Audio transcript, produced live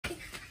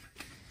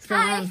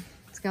going on?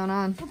 What's going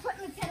on? We're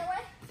putting the tent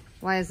away.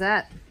 Why is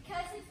that?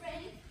 Because it's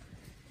ready.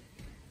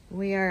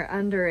 We are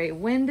under a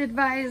wind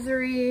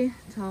advisory.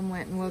 Tom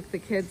went and woke the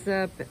kids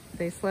up.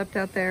 They slept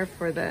out there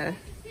for the,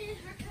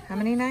 how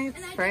many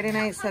nights? Friday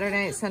night,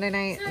 Saturday night, Sunday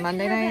night,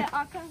 Monday night?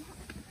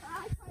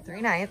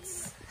 3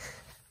 nights.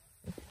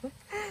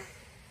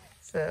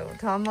 So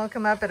Tom woke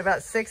him up at about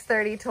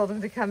 6:30, told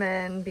him to come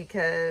in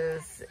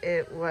because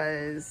it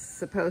was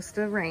supposed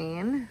to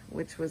rain,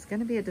 which was going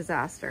to be a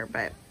disaster,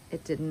 but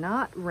it did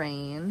not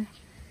rain.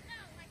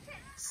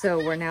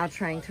 So we're now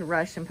trying to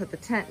rush and put the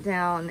tent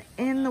down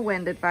in the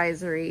wind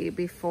advisory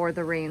before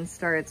the rain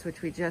starts,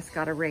 which we just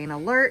got a rain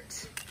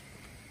alert.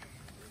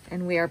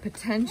 And we are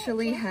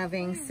potentially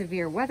having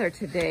severe weather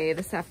today,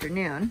 this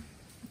afternoon.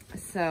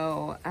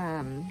 So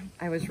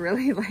I was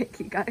really like,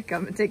 you gotta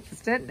come and take this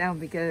tent down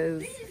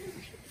because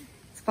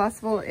it's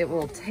possible it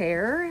will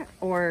tear,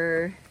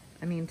 or,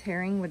 I mean,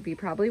 tearing would be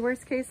probably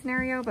worst case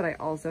scenario, but I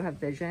also have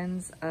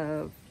visions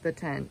of the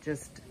tent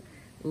just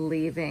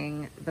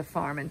leaving the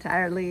farm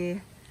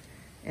entirely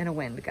in a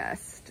wind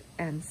gust.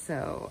 And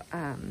so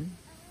I'm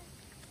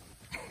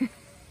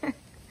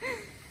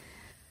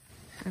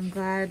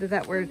glad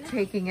that we're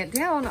taking it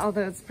down,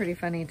 although it's pretty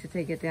funny to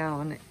take it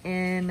down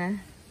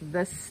in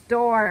the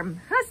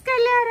storm.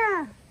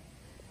 Huskalera!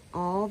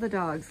 All the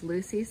dogs,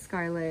 Lucy,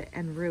 Scarlet,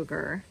 and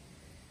Ruger,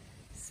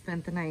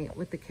 spent the night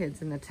with the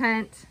kids in the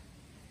tent.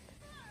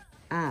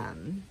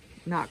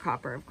 Not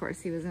Copper, of course,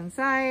 he was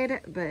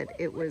inside, but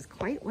it was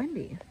quite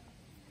windy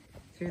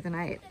through the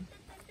night.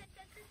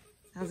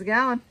 How's it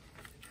going?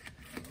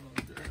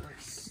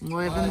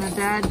 Living the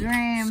dad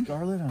dream.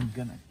 Scarlet, I'm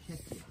gonna kick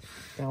you.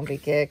 Don't be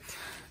kicked.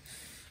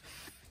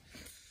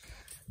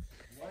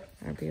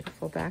 Our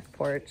beautiful back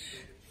porch.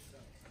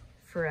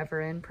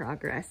 Forever in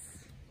progress.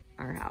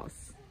 Our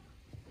house.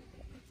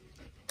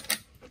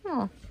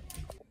 Oh.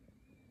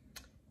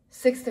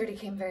 6:30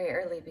 came very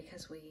early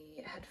because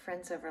we had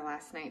friends over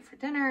last night for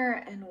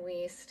dinner and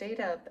we stayed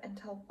up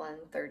until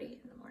 1:30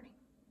 in the morning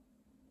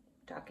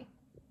talking.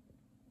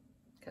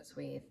 Because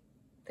we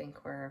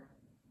think we're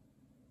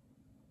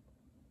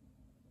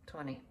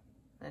 20.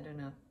 I don't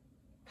know.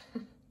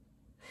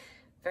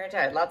 Very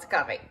tired. Lots of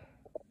coffee.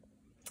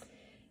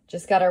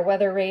 Just got our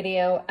weather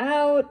radio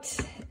out.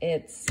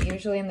 It's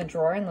usually in the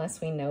drawer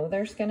unless we know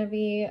there's going to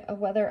be a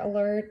weather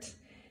alert.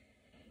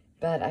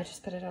 But I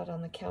just put it out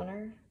on the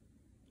counter.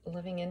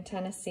 Living in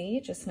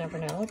Tennessee, just never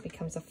know. It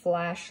becomes a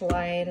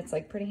flashlight. It's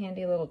like pretty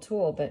handy little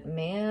tool. But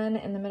man,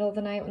 in the middle of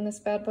the night when this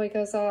bad boy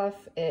goes off,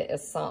 it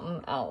is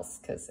something else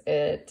because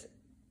it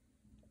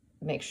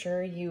makes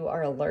sure you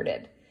are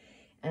alerted.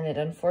 And it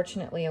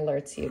unfortunately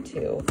alerts you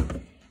to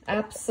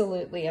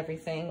absolutely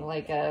everything,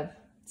 like a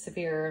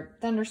severe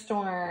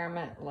thunderstorm,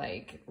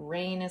 like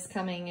rain is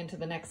coming into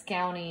the next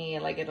county,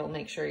 like it'll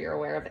make sure you're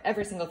aware of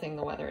every single thing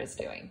the weather is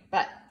doing.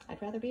 But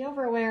I'd rather be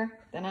over aware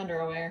than under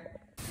aware.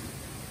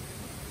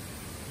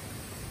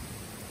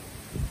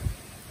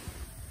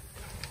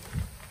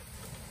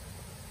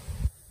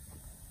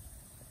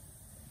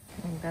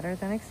 Doing better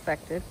than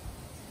expected.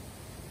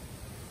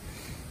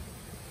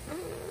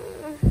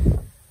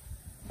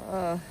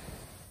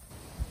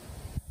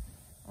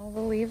 All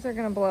the leaves are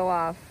gonna blow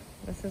off.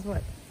 This is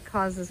what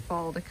causes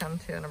fall to come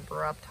to an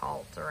abrupt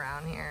halt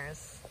around here,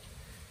 is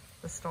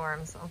the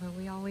storms. Although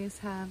we always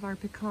have our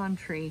pecan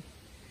tree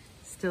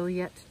still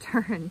yet to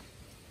turn,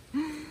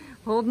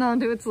 holding on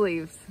to its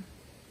leaves.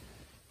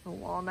 The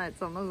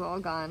walnut's almost all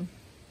gone.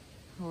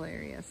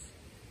 Hilarious.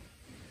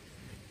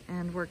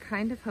 And we're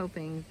kind of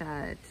hoping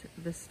that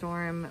the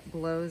storm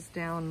blows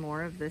down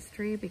more of this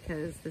tree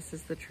because this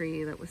is the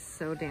tree that was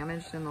so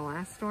damaged in the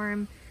last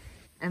storm.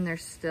 And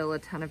there's still a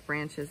ton of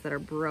branches that are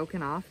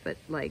broken off, but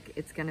like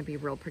it's gonna be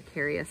real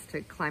precarious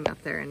to climb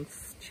up there and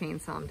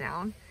chainsaw them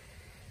down.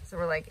 So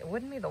we're like, it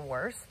wouldn't be the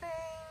worst thing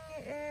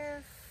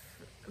if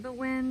the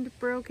wind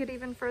broke it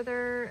even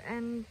further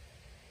and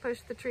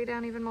pushed the tree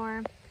down even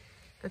more.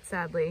 But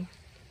sadly,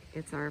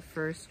 it's our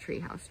first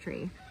treehouse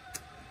tree.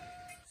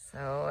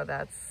 So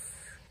that's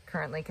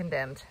currently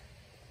condemned.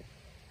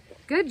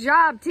 Good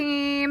job,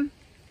 team.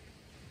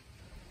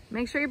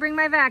 Make sure you bring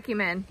my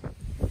vacuum in.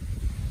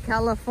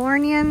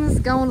 Californians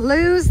gonna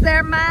lose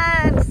their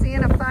minds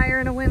seeing a fire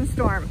in a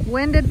windstorm.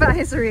 Wind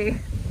advisory.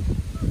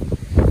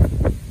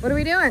 What are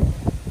we doing?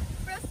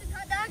 Roasting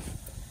hot dogs.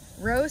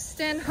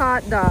 Roasting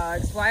hot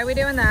dogs. Why are we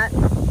doing that?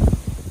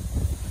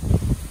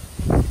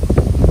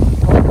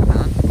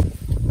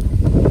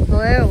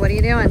 Hello, what are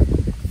you doing?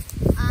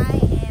 I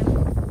am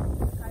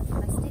carving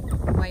my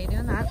stick. Why are you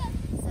doing that?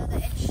 So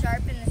that it's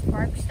sharp and this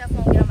bark stuff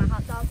won't get on my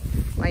hot dog.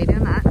 Why are you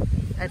doing that?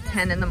 At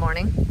 10 in the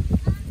morning?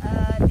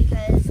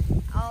 Because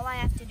all I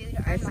have to do to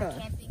earn my saw.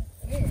 camping.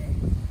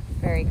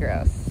 Very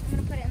gross. I'm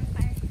gonna put it in the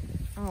fire.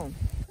 Oh.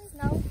 Please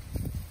no.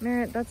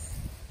 Merritt, that's,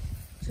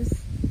 just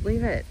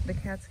leave it. The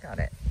cat's got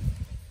it.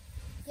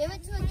 Give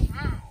it to a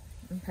cat.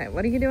 Okay,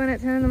 what are you doing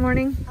at 10 in the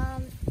morning?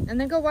 The And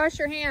then go wash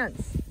your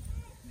hands.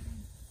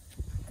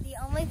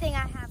 only thing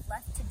I have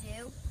left to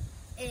do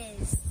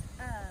is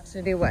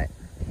To do what?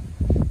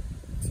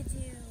 to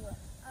do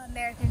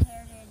American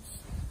Heritage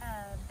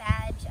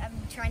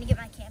trying to get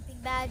my camping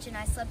badge, and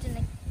I slept in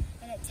a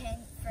tent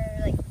for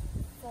like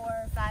 4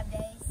 or 5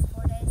 days,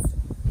 4 days.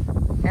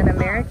 And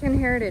American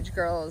Heritage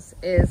Girls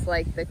is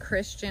like the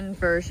Christian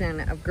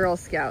version of Girl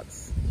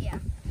Scouts. Yeah.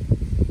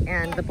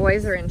 And the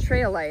boys are in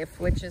Trail Life,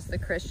 which is the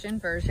Christian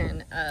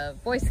version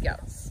of Boy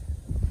Scouts.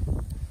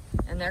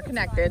 And they're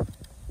connected.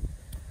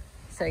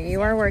 So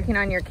you are working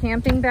on your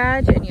camping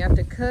badge, and you have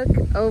to cook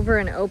over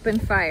an open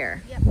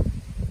fire. Yep.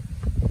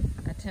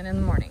 At 10 in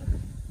the morning.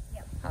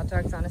 Yep. Hot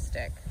dogs on a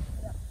stick.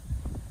 Yep.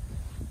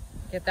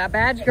 Get that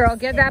badge, girl.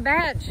 Get that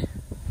badge.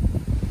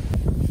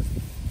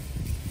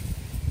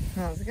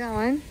 How's it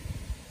going?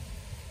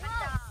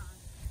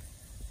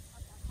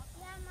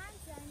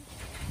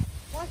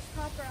 Watch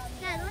Copper on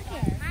the look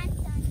at it. Mine's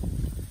done.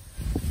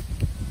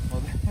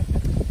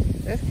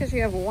 Just because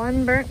you have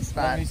one burnt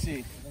spot. Let me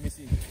see.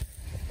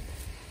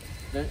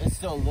 It's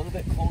still a little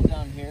bit cold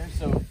down here,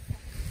 so,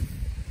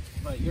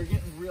 but you're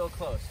getting real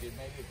close, dude.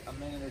 Maybe a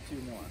minute or 2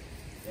 more.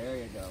 There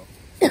you go.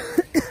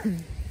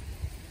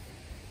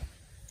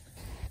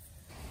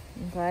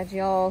 I'm glad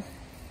y'all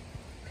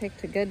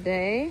picked a good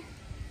day.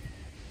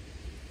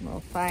 A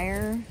little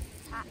fire.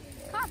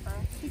 Copper.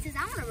 He says,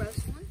 I want to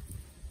roast one.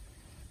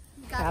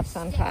 Tops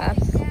on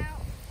tops.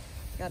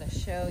 Gotta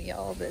show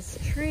y'all this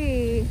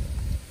tree. I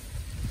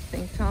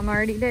think Tom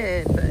already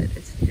did, but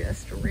it's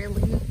just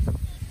really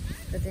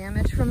the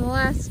damage from the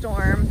last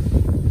storm.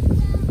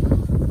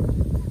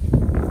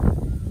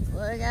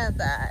 Look at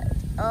that.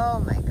 Oh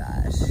my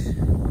gosh.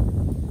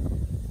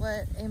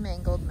 What a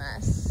mangled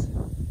mess.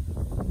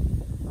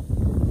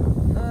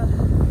 Ugh.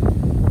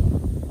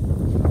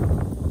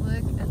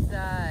 Look at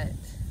that. Can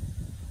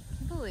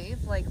you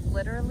believe, like,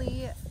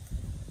 literally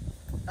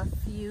a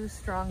few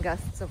strong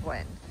gusts of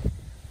wind,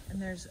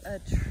 and there's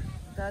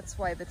that's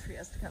why the tree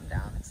has to come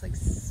down. It's like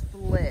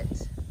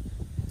split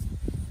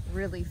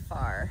really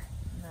far,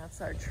 and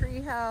that's our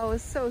tree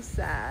house. So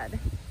sad.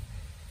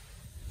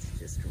 It's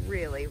just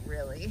really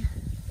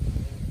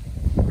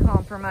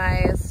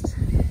compromised.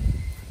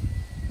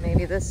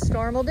 Maybe this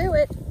storm will do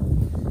it,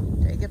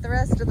 take it the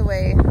rest of the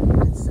way.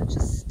 It's such a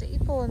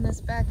staple in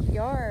this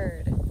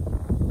backyard.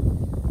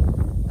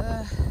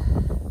 Ugh.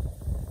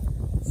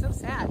 It's so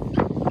sad.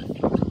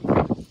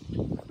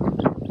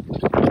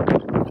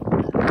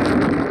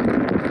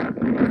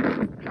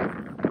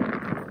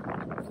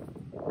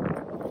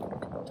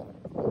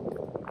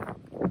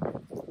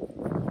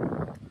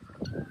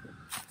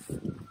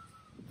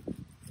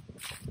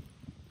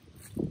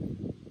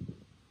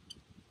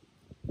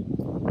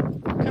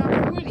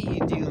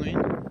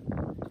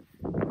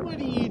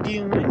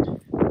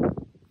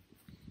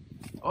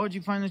 Oh, did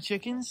you find the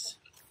chickens?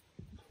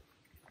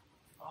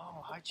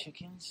 Oh, hi,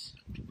 chickens.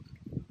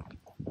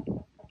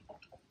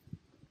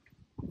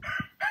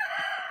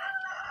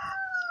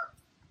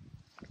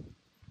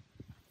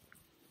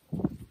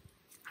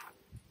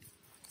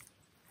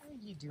 What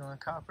are you doing,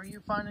 Copper?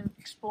 You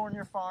exploring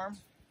your farm?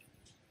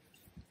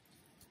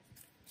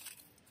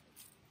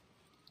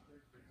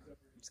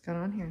 What's going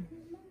on here?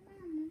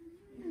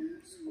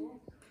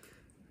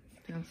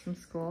 Doing some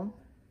school.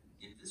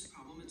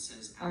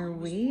 Are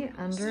we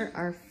under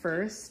our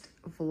first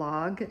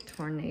vlog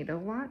tornado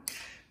watch?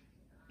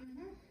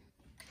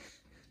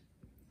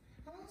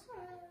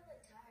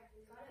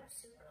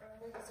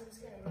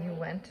 You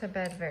went to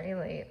bed very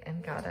late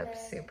and got up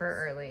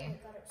super early.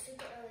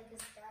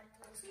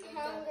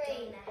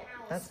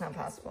 That's not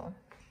possible.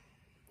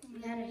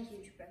 We had a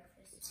huge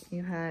breakfast.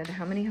 You had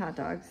how many hot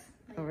dogs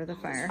over the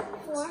fire?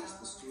 4.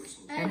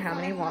 And how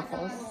many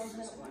waffles?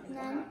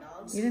 None.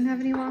 You didn't have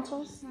any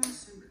waffles?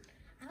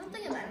 I don't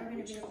think I'm ever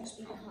going to be able to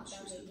eat a hot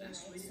dog again.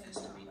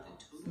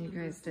 You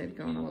guys did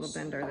go on a little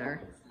bender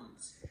there.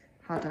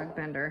 Hot dog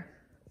bender.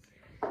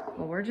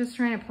 Well, we're just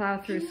trying to plow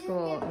through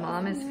school.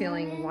 Mom is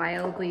feeling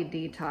wildly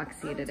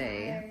detoxy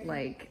today.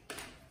 Like,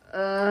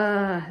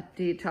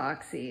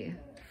 detoxy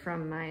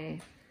from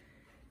my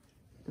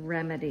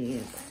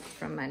remedies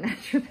from my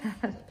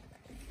naturopath.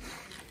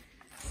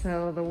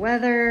 So the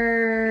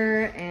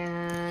weather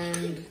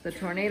and the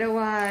tornado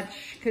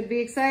watch could be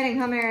exciting,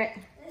 huh, Merritt?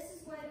 This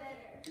is way better.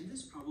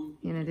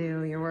 You gonna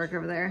do your work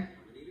over there?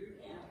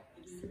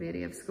 It's the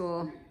beauty of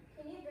school.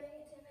 Can you bring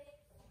it to me?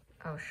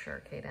 Oh, sure,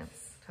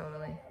 Cadence,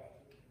 totally.